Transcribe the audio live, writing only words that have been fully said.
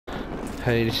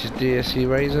Hey, this is DSE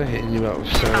Razor hitting you up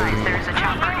with some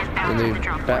the new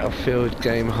Battlefield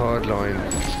game Hardline.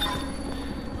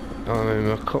 I'm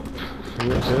a cop from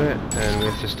the looks of it, and we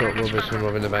have to stop robbers from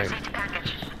robbing the bank.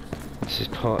 This is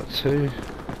part 2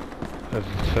 of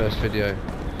the first video.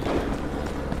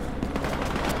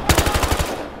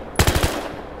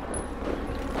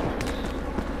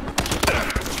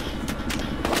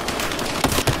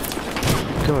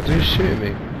 God, who's shooting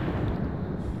me?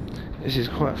 This is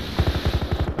quite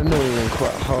annoying and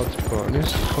quite hard to put on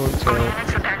this. I can't tell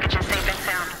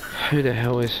who the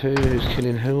hell is who's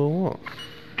killing who or what.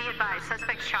 Be advised,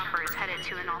 suspect's chopper is headed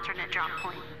to an alternate drop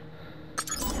point.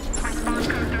 Response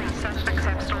code 3, suspects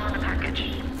have stolen the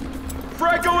package.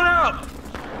 Frag going out!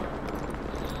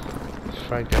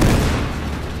 Frag going.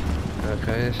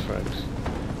 Okay, there's frags.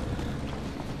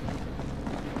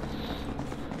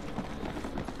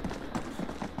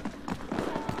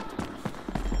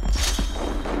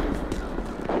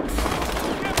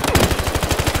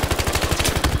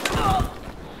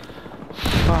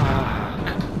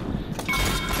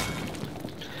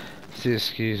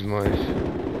 Excuse my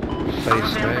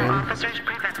face, man. Officers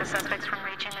prevent the suspects from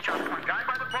reaching the drop point. Guy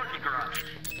by the parking garage.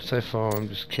 So far, I'm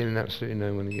just killing absolutely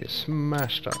no one to get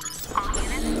smashed up. All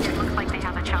units, it looks like they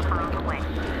have a chopper on the way.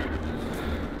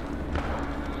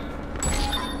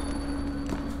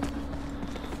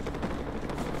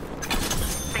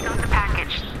 They got the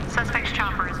package. Suspect's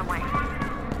chopper is away.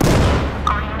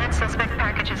 All units, suspect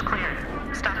package is cleared.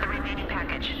 Stop the remaining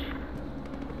package.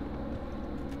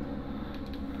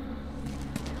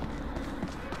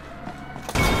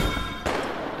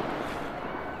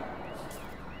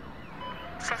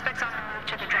 Suspects on the move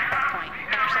to the drop-off point.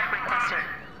 Intercept requested.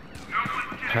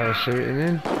 Parachuting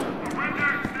in.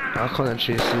 I can't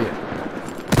actually see it.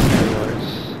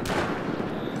 Otherwise,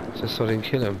 just so I didn't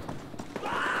kill him.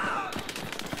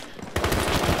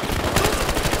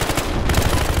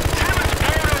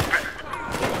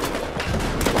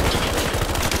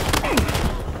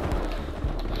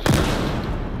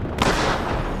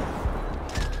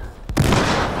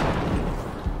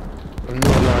 I'm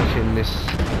not liking this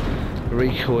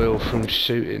recoil from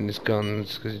shooting these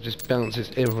guns because it just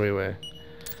bounces everywhere.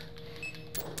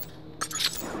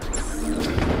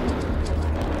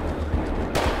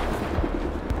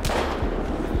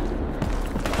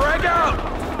 Frag out!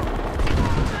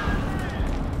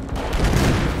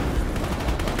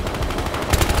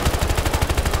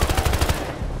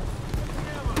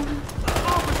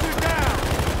 Officer down!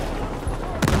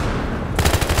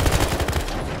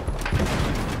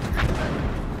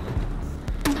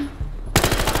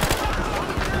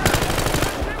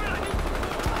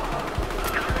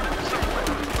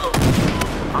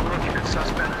 I'm looking at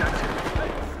suspect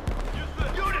activity.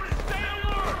 Units, stay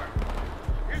alert!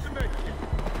 Here's a medkit.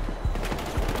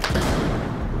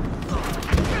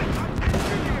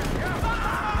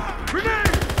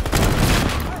 Grenade!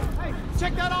 Hey,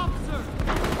 check that officer!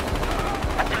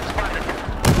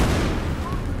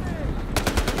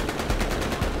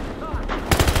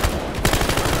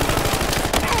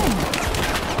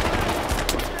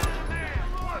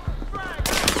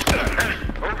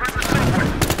 Over in the subway.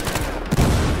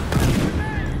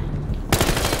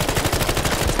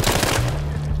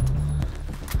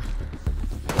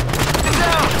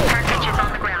 Package is on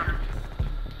the ground.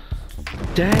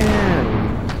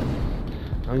 Damn!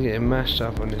 I'm getting mashed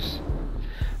up on this.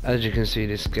 As you can see,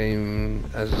 this game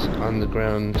has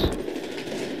underground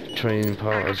training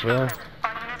part as well.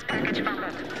 All units, package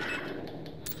fumbled.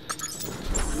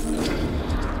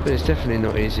 But it's definitely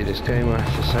not easy, this game, I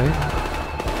have to say.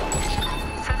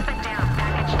 Suspect down,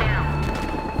 package down.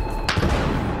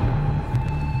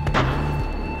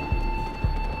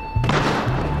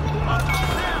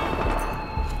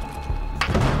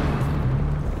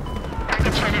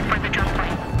 Package headed for the drop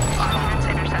point. All units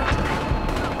intercept.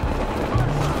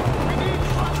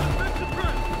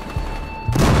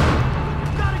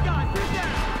 Got a guy, bring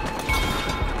down!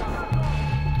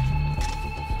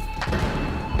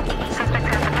 Suspect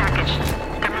has the package.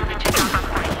 They're moving to drop-off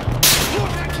point.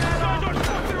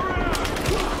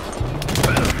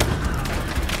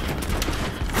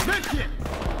 Medkit!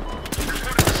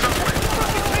 Subway!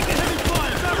 Taking heavy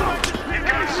fire! You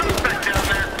got a suspect down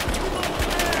there!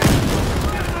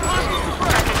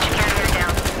 Package carrier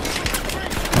down.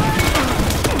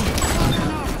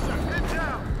 Head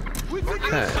down! We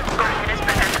can Okay. All units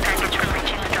prevent the package from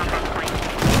reaching the drop-off point.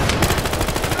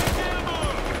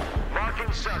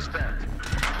 Marking suspect.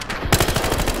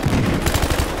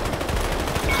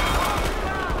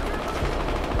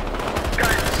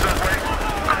 Guy in the subway.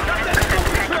 All units prevent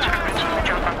the package from reaching the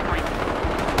drop-off point.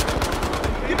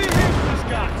 Give me a hand with this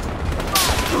guy!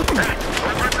 Hey,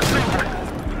 over in the subway.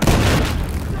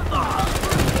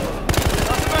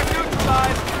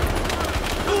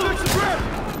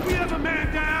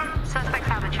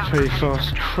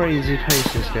 fast, crazy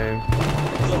pace this game.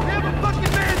 Have a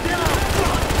fucking man down!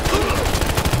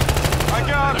 I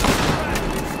got him!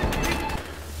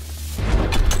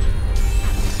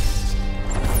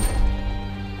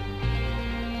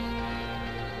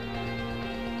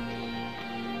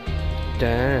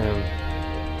 Damn.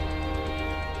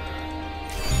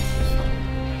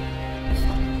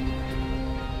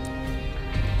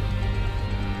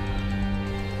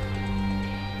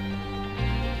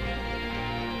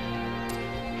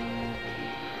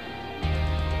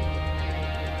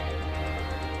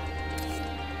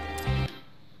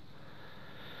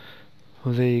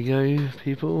 Well, there you go,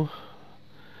 people.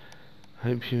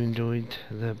 Hope you enjoyed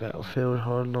the Battlefield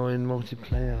Hardline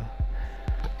multiplayer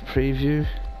preview.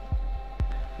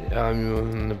 I'm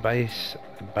on the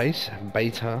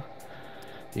beta.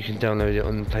 You can download it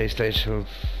on the PlayStation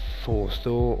 4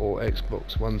 store or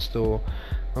Xbox One store.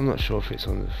 I'm not sure if it's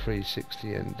on the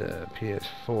 360 and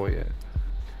PS4 yet.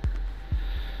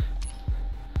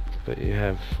 But you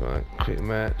have quick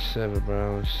match, server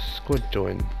browse, squad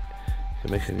join.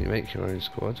 You can make your own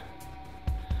squad.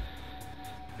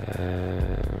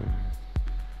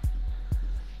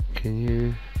 Can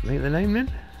you make the name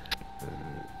then?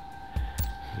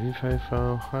 View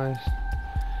profile, highest.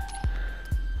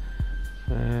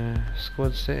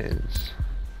 Squad settings.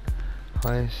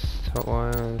 Highest, hot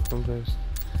wire, compass.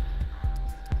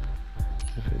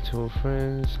 If it's all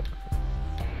friends.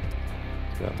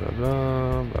 Blah blah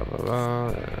blah, blah blah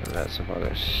blah. That's about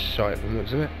a shite from the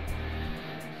looks of it.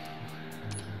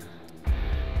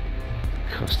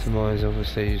 Customize,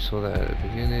 obviously you saw that at the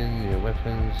beginning. Your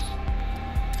weapons,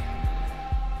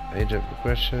 age of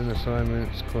progression,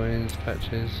 assignments, coins,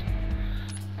 patches.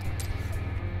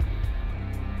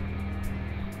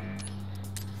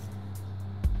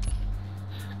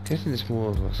 Guessing it's more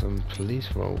of like some police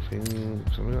role thing,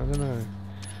 something, I don't know.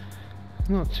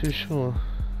 I'm not too sure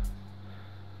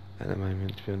at the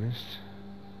moment, to be honest.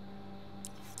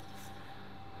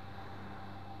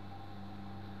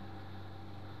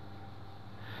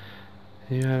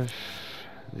 You have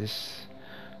this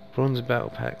bronze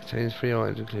battle pack, contains 3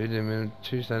 items including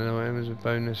 2 standard items with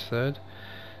bonus third.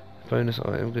 The bonus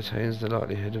item contains the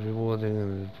likelihood of rewarding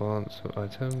an advanced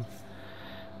item.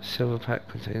 Silver pack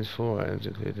contains 4 items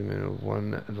including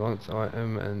 1 advanced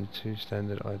item and 2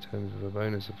 standard items with a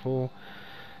bonus of 4.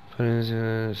 Bonus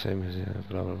same as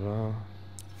blah blah blah.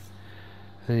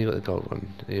 Then you got the gold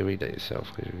one. You read that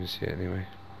yourself because you can see it anyway.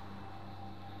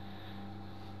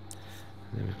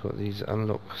 And then we've got these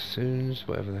unlock soons,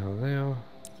 whatever the hell they are.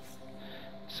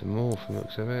 Some more from the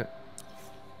looks of it.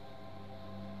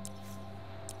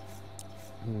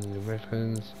 The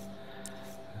weapons.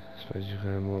 I suppose you can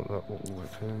unlock all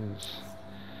weapons.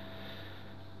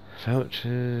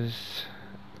 Vouchers.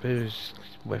 Boost.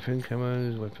 Weapon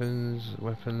camos. Weapons.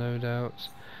 Weapon loadouts.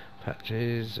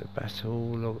 Patches.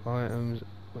 Battle log items.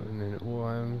 And then all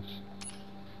items.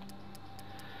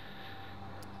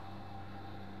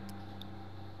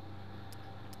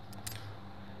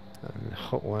 And the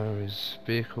hot wire is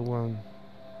vehicle 1.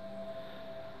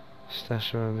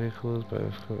 Stash around vehicles,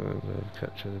 both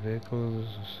capture the vehicles.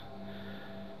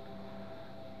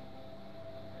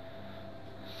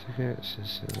 Tickets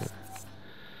is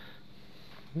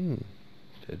bit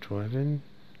of driving.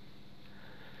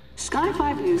 Sky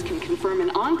 5 News can confirm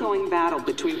an ongoing battle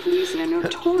between police and a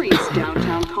notorious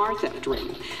downtown car theft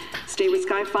ring. Stay with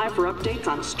Sky 5 for updates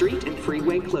on street and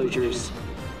freeway closures.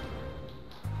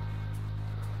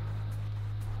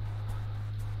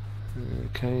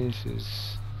 Okay, this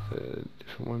is a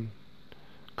different one.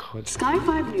 God. Sky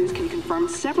 5 News can confirm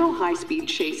several high-speed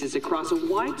chases across a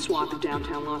wide swath of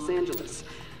downtown Los Angeles.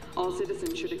 All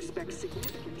citizens should expect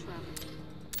significant traffic.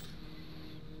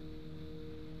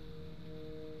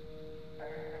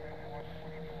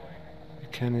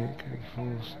 Mechanic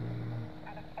enforcer.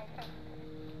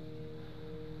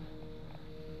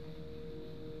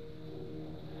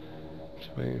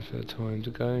 Just waiting for the time to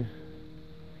go.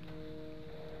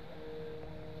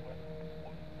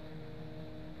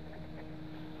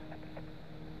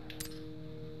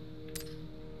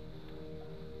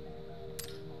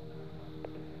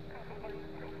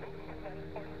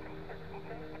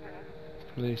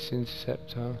 Police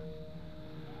interceptor.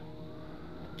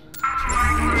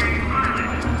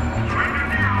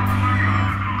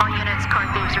 All units, car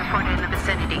thieves reported in the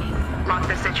vicinity. Lock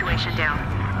the situation down.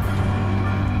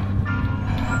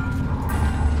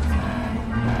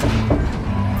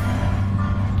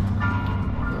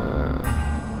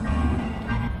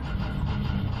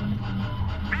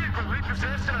 Vehicle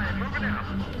repossessed and I am moving out.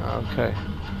 Okay.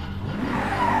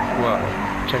 Well,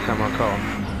 check out my car.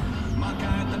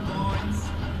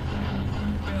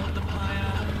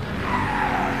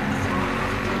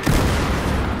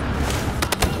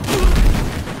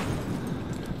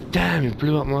 Damn, you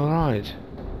blew up my ride.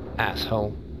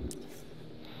 Asshole.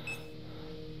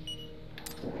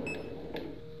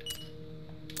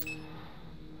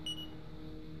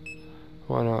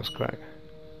 What an arse crack.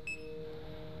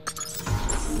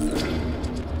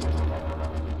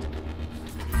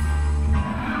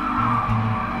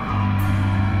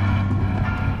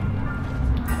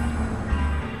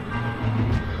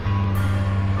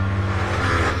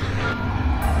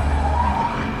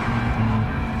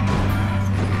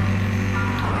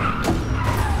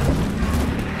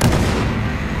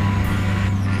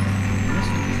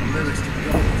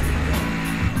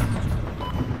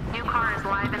 New car is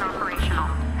live and operational.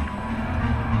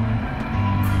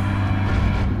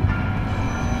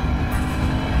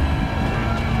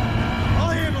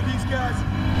 I'll handle these guys.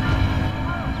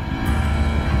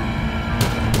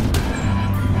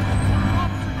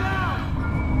 Officer down!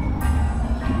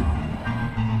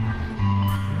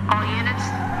 All units,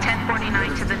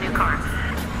 1049 to the new car.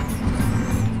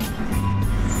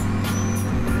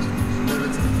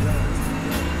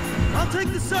 I'll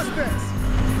take the suspects.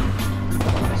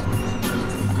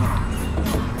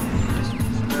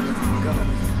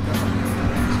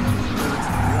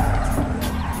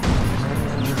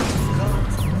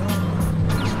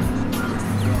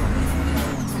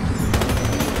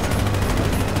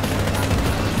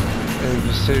 In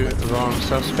pursuit of armed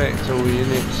suspect, all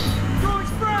units. Throwing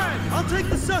frag! I'll take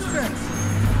the suspects.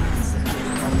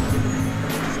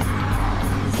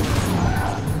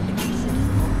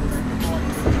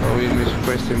 All units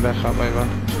requesting backup over.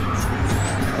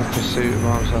 In pursuit of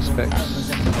armed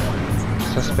suspects.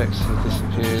 Suspects have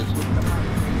disappeared.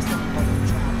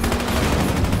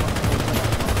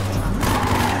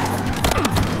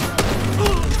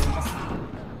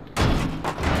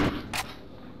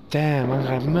 Damn, I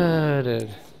got murdered.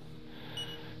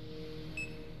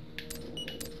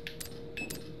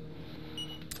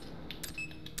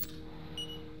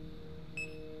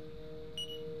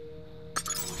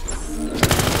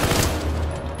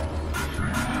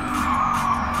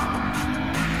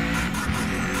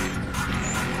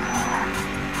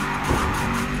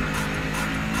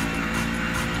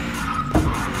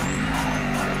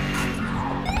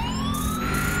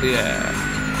 Yeah,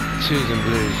 twos and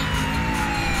blues.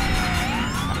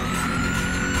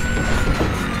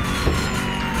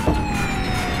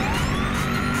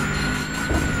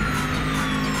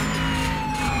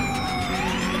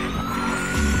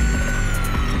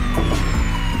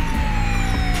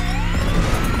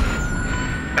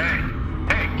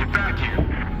 Hey, get back here.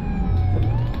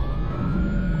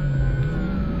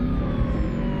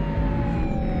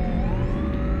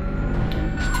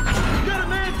 Got a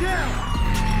man down.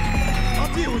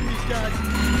 I'll deal with these guys.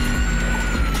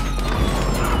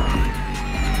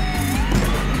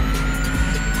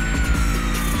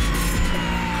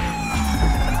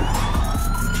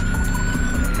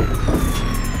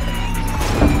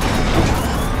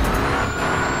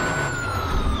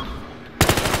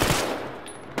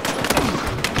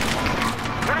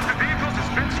 One of the vehicles has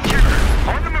been secured.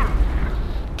 On the move.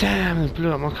 Damn, they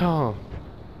blew up my car.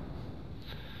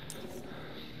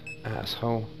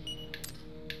 Asshole.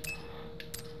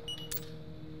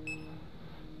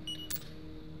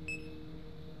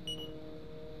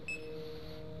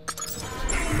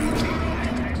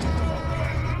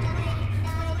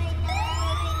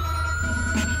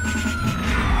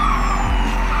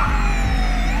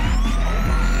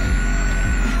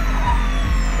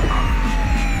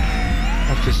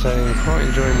 I have to say, I'm quite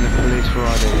enjoying the police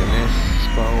riding in this. It's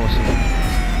quite awesome.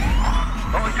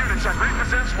 All units have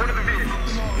repossessed one of the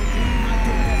vehicles.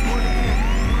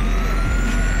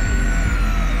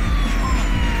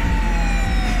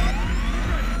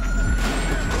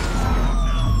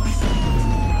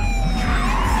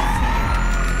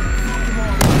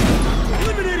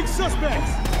 Eliminating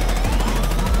suspects!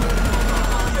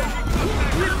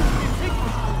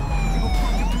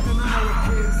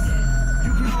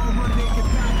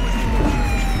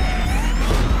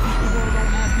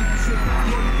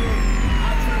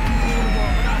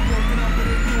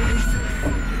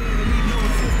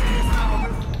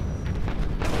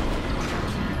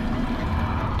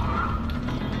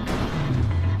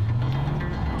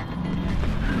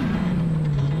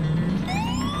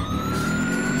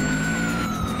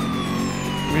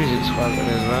 Music's quite good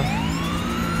as well.